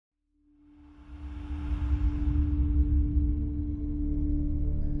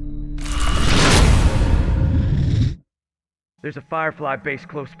There's a Firefly base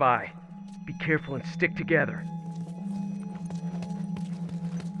close by. Be careful and stick together.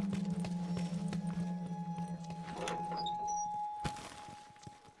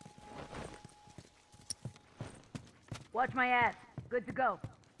 Watch my ass. Good to go.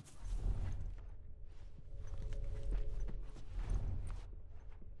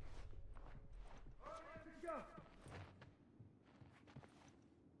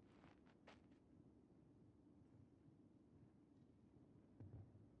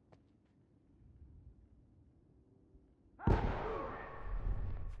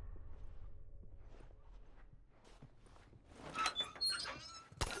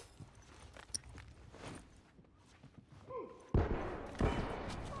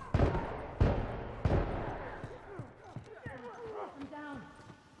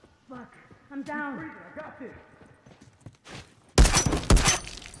 Fuck, I'm down. I got this.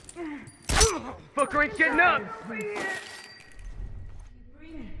 Fucker ain't getting up.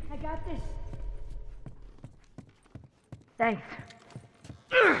 I got this. Thanks.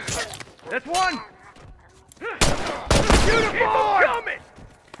 That's one. Uniform coming.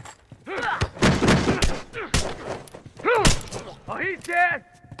 Oh, he's dead.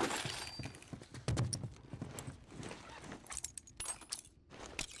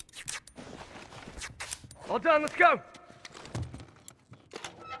 All done, let's go!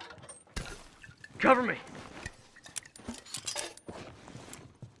 Cover me!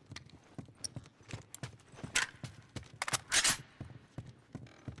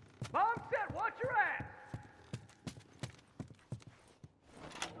 Bomb set, watch your ass!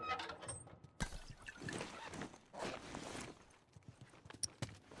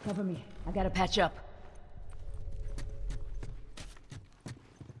 Cover me. I gotta patch up.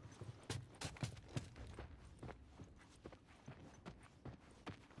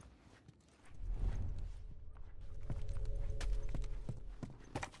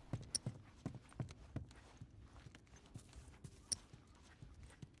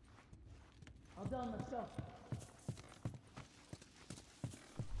 All done, let's go.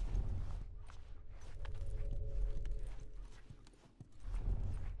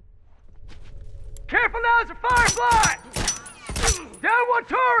 Careful now, it's a Firefly! Down one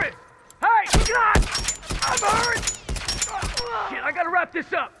turret! Hey, God! I'm hurt! Shit, I gotta wrap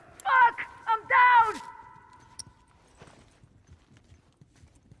this up! Fuck! I'm down!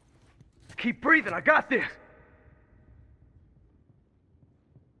 Keep breathing, I got this!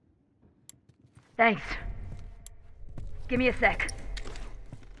 Thanks. Give me a sec.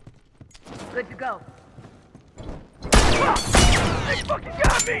 Good to go. They fucking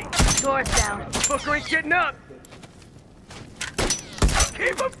got me! Door's down. Fucker ain't getting up!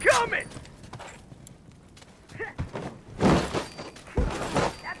 Keep them coming!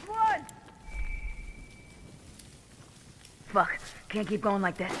 That's one! Fuck. Can't keep going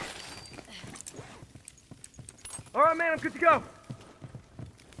like this. Alright, man, I'm good to go.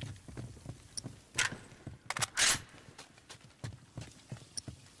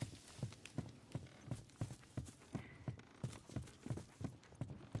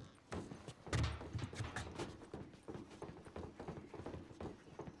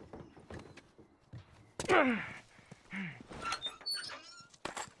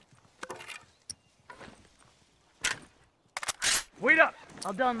 Wait up!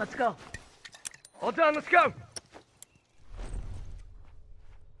 All done, let's go. All done, let's go!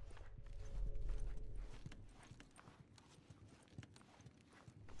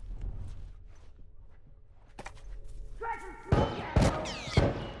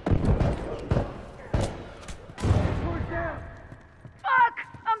 Fuck!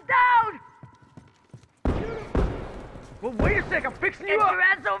 I'm down! Well, wait a sec, I'm fixing you Get up! your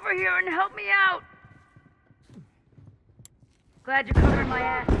ass over here and help me out! Glad you're covering my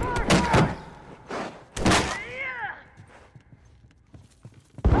ass.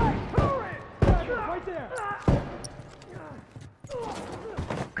 Right there!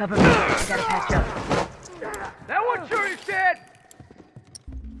 Cover me. I gotta patch up. That one sure is dead!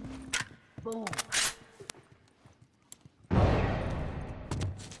 Boom.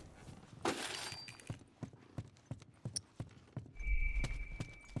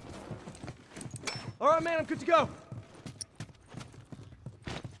 Alright, man, I'm good to go.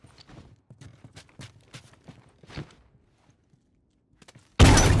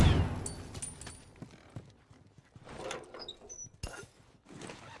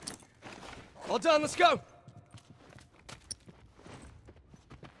 All done, let's go!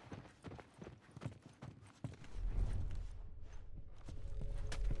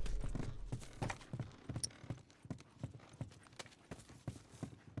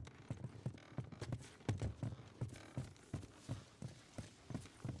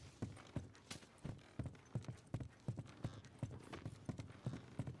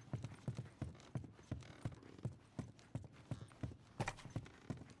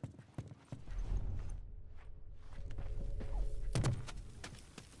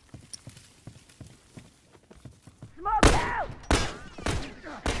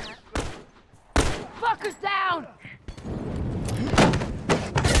 Fucker's down!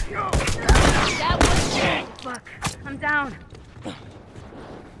 That was it! Fuck, I'm down.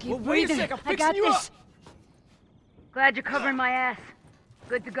 Keep Wait a breathing. sec, I'm I got fixing you this. up. Glad you're covering my ass.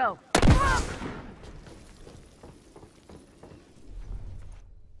 Good to go.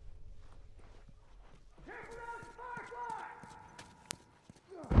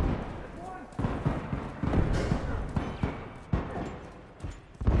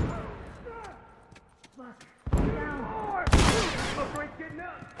 Fuck, I'm down. Operate's getting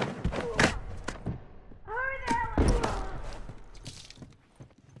up. Hurry the hell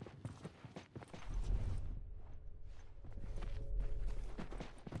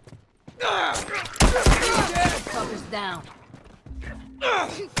up! Fucker's down.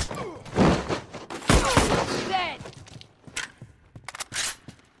 Dead.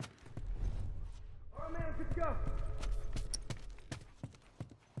 All right, man, let's go.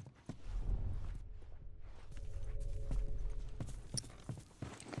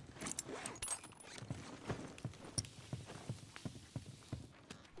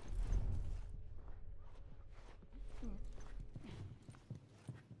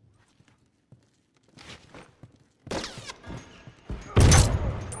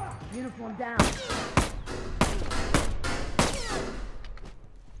 Uniform down.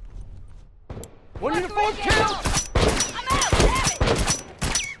 One uniform kill! I'm out! Damn it!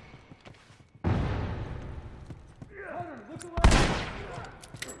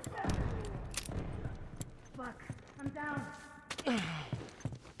 Fuck, I'm down.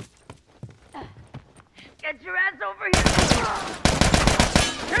 Get your ass over here!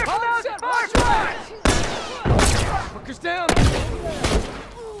 Careful now, set, fireflies! Fucker's down!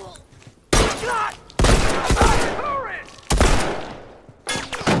 God! Turret!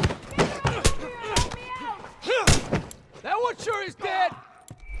 That one sure is dead!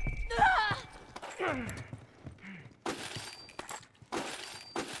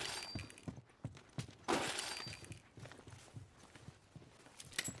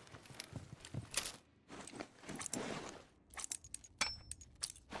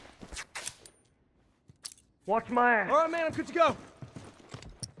 Watch my ass. All right, man, I'm good to go.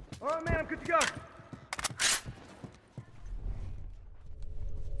 All right, man, I'm good to go.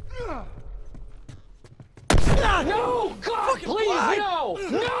 No! God, please, no!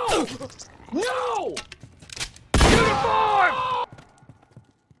 No! No! Uniform!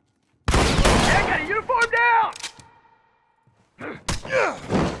 Yeah, got a uniform down!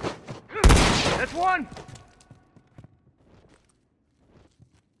 That's one.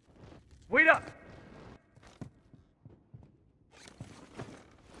 Wait up.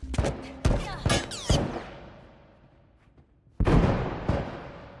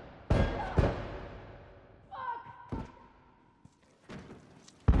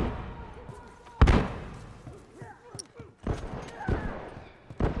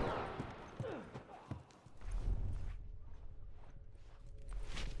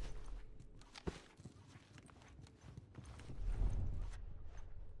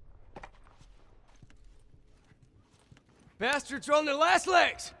 Bastards are on their last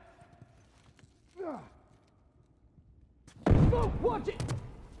legs! Oh, watch it!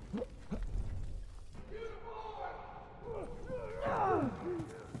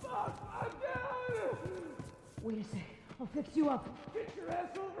 Wait a sec. I'll fix you up. Get your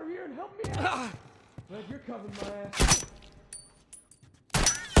ass over here and help me out. Glad you're covering my ass.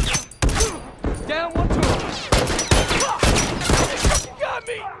 Down one turret! You got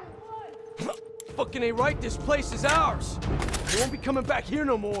me! Fucking ain't right, this place is ours. You won't be coming back here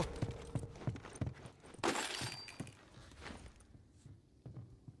no more.